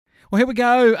Well, here we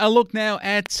go. A look now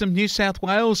at some New South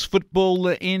Wales football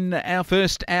in our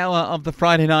first hour of the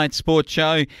Friday night sports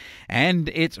show. And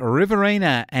it's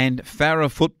Riverina and Farah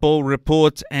football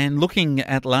reports. And looking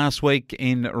at last week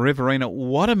in Riverina,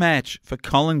 what a match for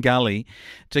Colin Gully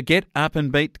to get up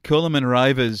and beat Coolman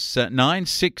Rovers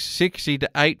 9-6-60 to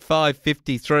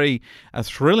 8-5-53. A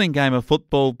thrilling game of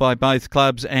football by both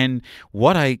clubs, and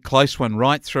what a close one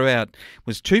right throughout. It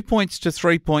was 2 points to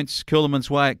 3 points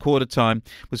Coolman's way at quarter time.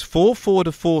 It was 4-4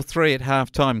 to 4-3 at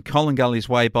half time, Colin Gully's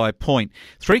way by a point.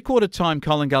 Three-quarter time,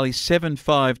 Colin Gully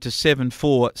 7-5 to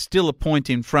 7-4, still a point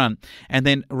in front. And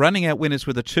then running out winners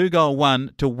with a 2-goal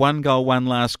one to 1-goal one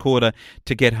last quarter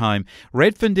to get home.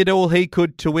 Redfern did all he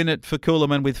could to win it for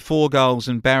Coolman with 4 goals,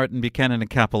 and Barrett and Buchanan a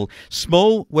couple.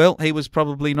 Small, well, he was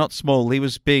probably not small. He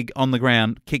was big on the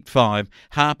ground, kicked 5.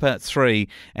 Harper 3,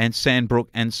 and Sandbrook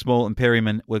and Small and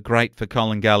Perryman were great for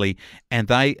Colin Gully. And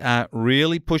they are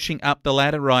really pushing up the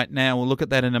ladder right now. We'll look at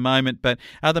that in a moment. But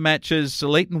other matches,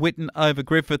 Leeton Whitten over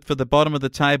Griffith for the bottom of the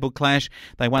table clash.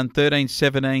 They won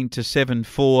 13-17 to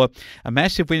 7-4. A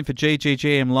massive win for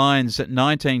GGGM Lions at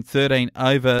 19-13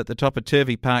 over the top of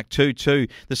Turvey Park 2-2.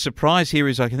 The surprise here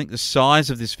is, I think, the size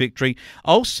of this victory.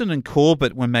 Olsen and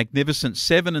Corbett were magnificent,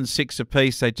 7 and 6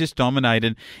 apiece. They just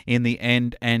dominated in the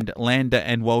end, and Lander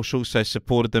and Walsh also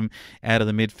supported them out of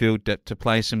the midfield to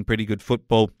play some pretty good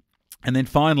football. And then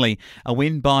finally, a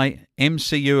win by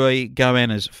MCUE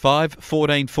Goannas,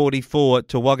 5-14-44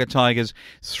 to Wagga Tigers,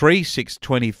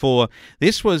 3-6-24.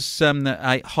 This was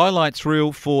a highlights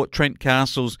reel for Trent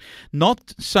Castles.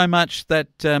 Not so much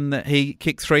that he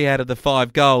kicked 3 out of the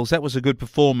 5 goals. That was a good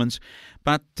performance.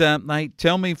 But they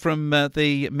tell me from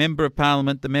the Member of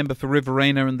Parliament, the member for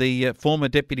Riverina, and the former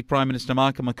Deputy Prime Minister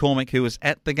Michael McCormick, who was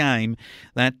at the game,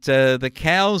 that the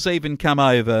cows even come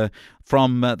over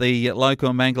from the local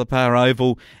Mangalapar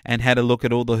Oval and had a look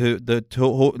at all the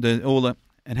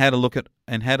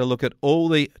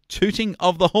tooting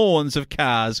of the horns of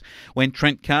cars when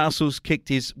Trent Castles kicked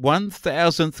his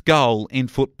 1,000th goal in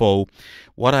football.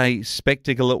 What a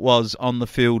spectacle it was on the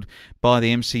field by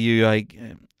the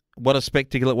MCUA. What a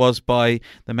spectacle it was by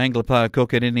the Mangalapar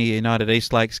Cookadini United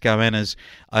East Lakes Goannas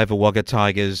over Wagga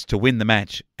Tigers to win the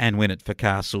match and win it for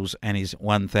Castles and his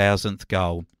 1,000th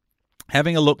goal.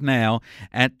 Having a look now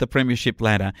at the Premiership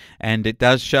ladder, and it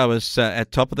does show us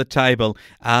at top of the table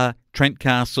are Trent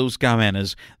Castles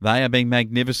Goannas. They are being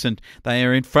magnificent. They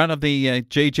are in front of the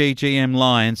GGGM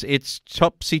Lions. It's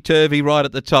topsy-turvy right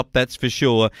at the top, that's for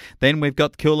sure. Then we've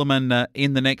got Coolman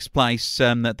in the next place.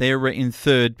 They're in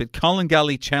third, but Colin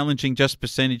Gully challenging just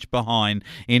percentage behind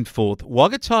in fourth.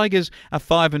 Wagga Tigers are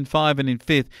 5-5 and in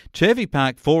fifth. Turvey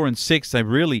Park 4 and 6. They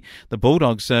really, the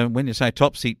Bulldogs, when you say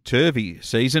topsy-turvy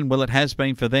season, well, it has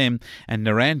been for them. And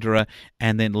Narandera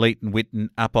and then Leeton Whitten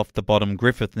up off the bottom.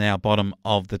 Griffith now bottom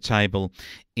of the table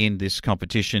in this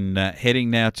competition. Heading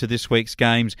now to this week's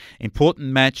games. Important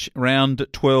match, round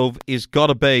 12, is got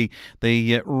to be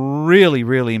the really,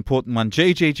 really important one.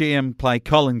 GGGM play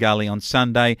Colin Gully on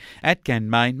Sunday at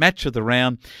Ganmain. Match of the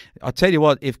round. I'll tell you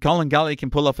what, if Colin Gully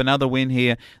can pull off another win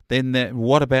here, then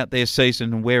what about their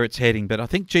season and where it's heading? But I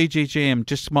think GGGM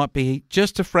just might be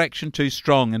just a fraction too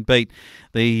strong and beat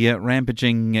the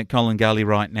rampaging Colin Gully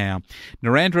right now.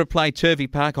 Narandera play Turvey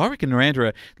Park. I reckon Narandera,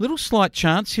 a little slight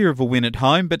chance here of a win at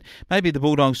home, but maybe the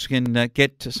Bulldogs can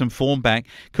get some form back.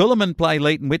 Coolman play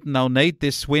Leeton Whitten. They'll need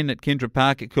this win at Kindra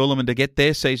Park at Coolman to get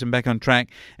their season back on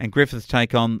track, and Griffith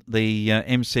take on the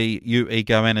MCUE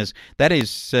Goannas. That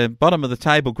is bottom of the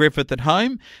table, Griffith at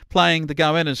home, playing the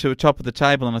Goannas, who are top of the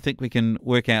table, and I think we can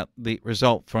work out the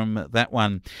result from that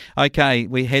one. Okay,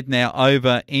 we head now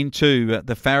over into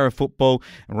the Farah football.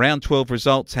 Round 12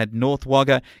 results had North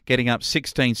Wagga getting up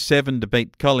 16-7 to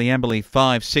beat Colliamberley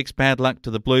 5-6. Bad luck to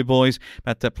the Blue Boys,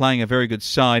 but they're playing a very good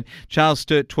side. Charles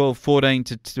Sturt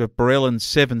 12-14 to Barellan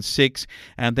 7-6,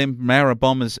 and then Mara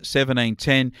Bombers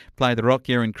 17-10 play the Rock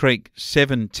Yeren Creek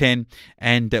 7-10,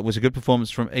 and it was a good performance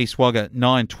from East Wagga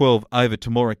 9-12 over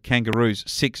Temora Kangaroos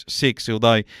 6-6,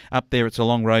 although up there it's a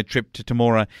long road trip to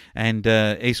Temora, and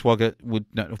East Wagga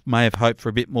may have hoped for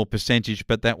a bit more percentage,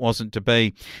 but that wasn't to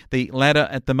be. The ladder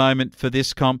at the moment for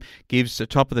this comp gives the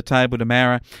top of the table to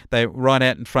Mara. They're right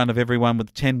out in front of everyone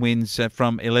with 10 wins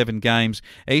from 11 games.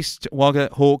 East Wagga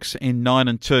Hawks in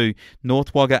 9-2,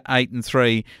 North Wagga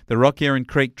 8-3. The Rock Yeren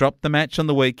Creek dropped the match on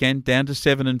the weekend down to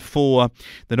 7-4.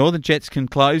 The Northern Jets can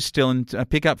close still and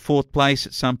pick up fourth place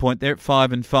at some point. They're at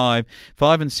 5-5.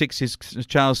 5-6 is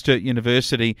Charles Sturt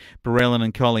University. Barellan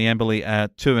and Colliamberley are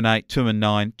 2-8,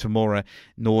 2-9. Temora,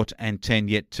 Nort and 10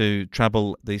 yet to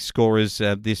trouble the scorers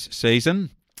this season.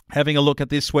 Having a look at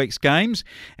this week's games,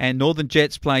 and Northern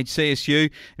Jets played CSU,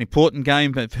 an important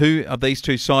game of who of these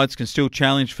two sides can still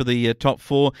challenge for the top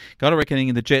four. Got a reckoning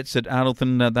in the Jets at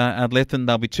Ardlethan,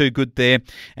 they'll be too good there.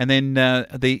 And then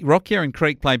the Rockyer and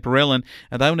Creek play Barellan,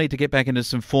 they'll need to get back into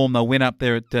some form. They'll win up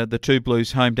there at the Two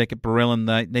Blues home deck at Barellan.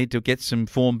 They need to get some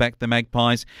form back, the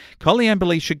Magpies.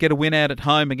 Colliamberley should get a win out at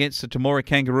home against the Temora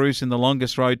Kangaroos in the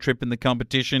longest road trip in the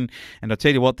competition. And I'll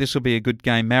tell you what, this will be a good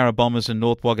game. Mara Bombers and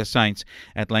North Wagga Saints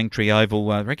at Langtree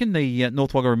Oval. I reckon the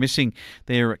North Wagga are missing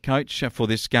their coach for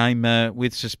this game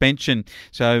with suspension.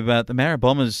 So the Mara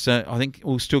Bombers, I think,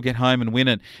 will still get home and win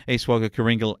it. East Wagga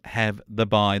Coringal have the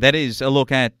bye. That is a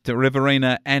look at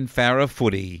Riverina and Farah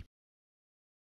footy.